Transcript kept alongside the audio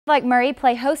Like Murray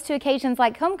play host to occasions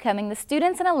like homecoming, the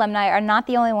students and alumni are not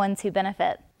the only ones who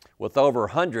benefit. With over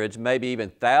hundreds, maybe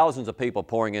even thousands of people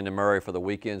pouring into Murray for the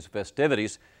weekend's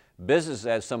festivities, business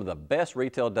has some of the best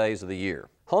retail days of the year.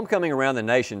 Homecoming around the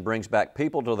nation brings back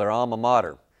people to their alma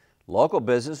mater. Local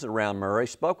businesses around Murray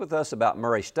spoke with us about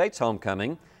Murray State's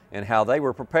homecoming and how they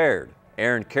were prepared.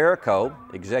 Aaron Carrico,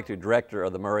 Executive Director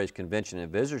of the Murray's Convention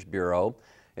and Visitors Bureau,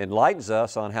 enlightens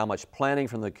us on how much planning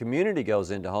from the community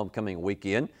goes into homecoming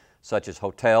weekend, such as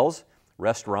hotels,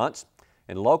 restaurants,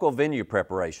 and local venue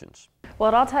preparations. Well,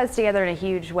 it all ties together in a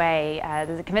huge way.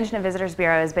 The Convention and Visitors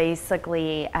Bureau is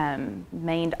basically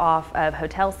mained off of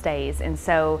hotel stays, and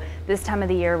so this time of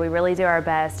the year we really do our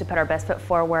best to put our best foot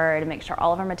forward and make sure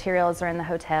all of our materials are in the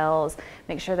hotels,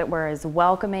 make sure that we're as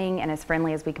welcoming and as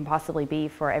friendly as we can possibly be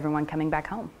for everyone coming back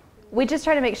home. We just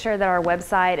try to make sure that our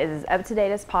website is as up to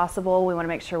date as possible. We want to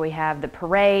make sure we have the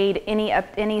parade,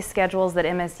 any schedules that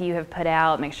MSU have put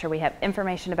out, make sure we have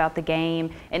information about the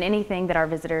game and anything that our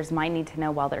visitors might need to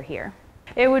know while they're here.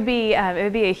 It would be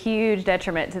a huge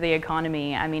detriment to the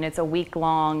economy. I mean, it's a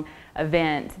week-long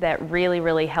event that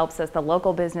really helps us. The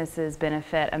local businesses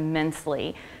benefit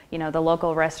immensely. You know, the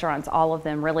local restaurants, all of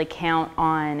them really count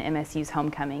on MSU's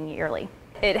homecoming yearly.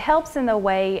 It helps in the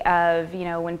way of, you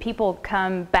know, when people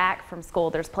come back from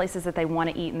school, there's places that they want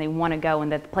to eat and they want to go,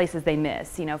 and the places they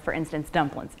miss. You know, for instance,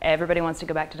 dumplings. Everybody wants to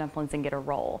go back to dumplings and get a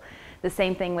roll. The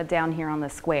same thing with down here on the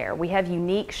square. We have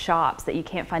unique shops that you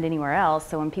can't find anywhere else,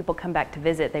 so when people come back to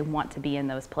visit, they want to be in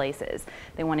those places.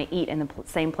 They want to eat in the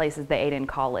same places they ate in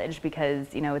college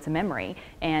because, you know, it's a memory,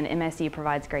 and MSU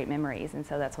provides great memories, and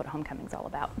so that's what homecoming's all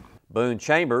about. Boone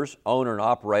Chambers, owner and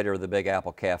operator of the Big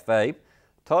Apple Cafe,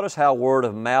 taught us how word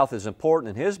of mouth is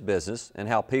important in his business and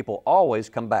how people always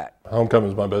come back. Homecoming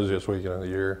is my busiest weekend of the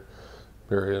year,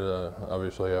 period.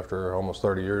 Obviously after almost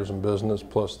 30 years in business,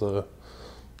 plus the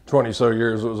 20 so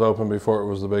years it was open before it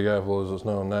was the Big Apple as it's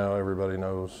known now. Everybody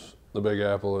knows the Big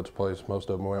Apple. It's a place most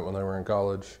of them went when they were in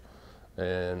college,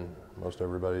 and most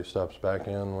everybody stops back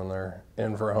in when they're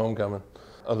in for a homecoming.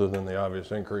 Other than the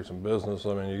obvious increase in business,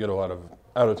 I mean, you get a lot of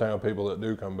out-of-town people that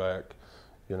do come back,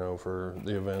 you know, for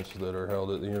the events that are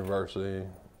held at the university,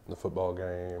 the football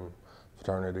game,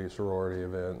 fraternity, sorority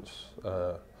events.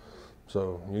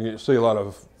 So you see a lot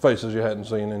of faces you hadn't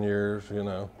seen in years, you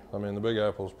know. I mean, the Big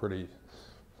Apple's pretty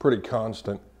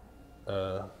constant,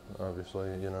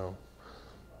 obviously, you know.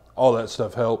 All that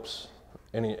stuff helps.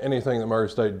 Anything that Murray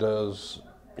State does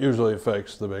usually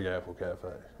affects the Big Apple Cafe.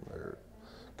 They're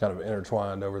kind of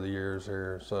intertwined over the years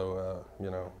here, so,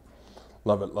 you know,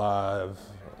 Love It Live,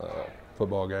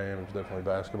 football games, definitely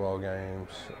basketball games.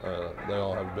 They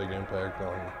all have a big impact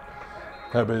on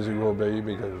how busy we'll be,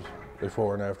 because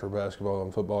before and after basketball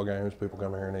and football games, people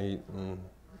come here and eat and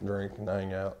drink and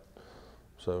hang out.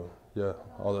 So yeah,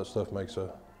 all that stuff makes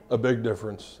a big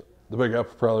difference. The Big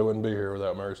Apple probably wouldn't be here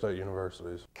without Murray State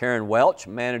Universities. Karen Welch,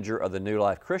 manager of the New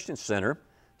Life Christian Center,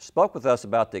 spoke with us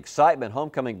about the excitement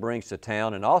homecoming brings to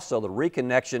town and also the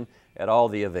reconnection at all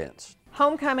the events.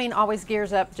 Homecoming always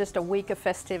gears up just a week of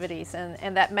festivities,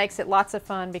 and that makes it lots of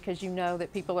fun because you know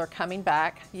that people are coming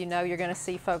back. You know you're going to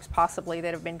see folks possibly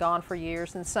that have been gone for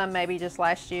years, and some maybe just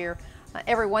last year.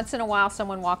 Every once in a while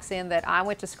someone walks in that I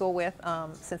went to school with,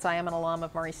 since I am an alum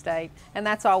of Murray State, and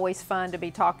that's always fun to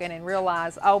be talking and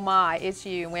realize, oh my, it's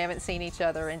you, and we haven't seen each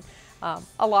other in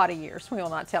a lot of years. We will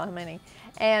not tell how many.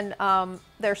 And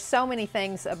there's so many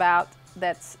things about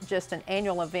that's just an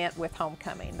annual event with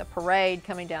homecoming. The parade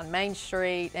coming down Main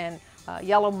Street, and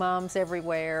yellow mums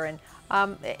everywhere, and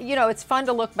you know, it's fun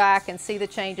to look back and see the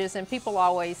changes, and people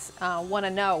always want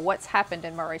to know what's happened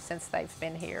in Murray since they've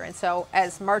been here. And so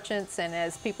as merchants and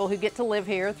as people who get to live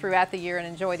here throughout the year and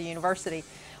enjoy the university,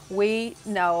 we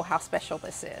know how special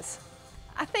this is.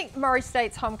 I think Murray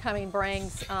State's homecoming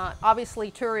brings obviously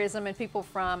tourism and people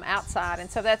from outside, and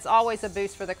so that's always a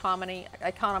boost for the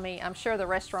economy. I'm sure the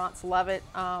restaurants love it,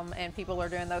 and people are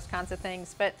doing those kinds of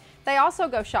things, but they also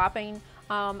go shopping,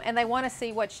 and they want to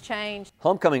see what's changed.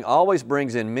 Homecoming always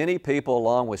brings in many people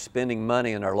along with spending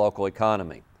money in our local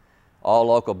economy. All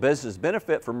local businesses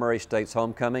benefit from Murray State's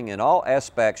homecoming in all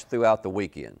aspects throughout the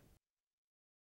weekend.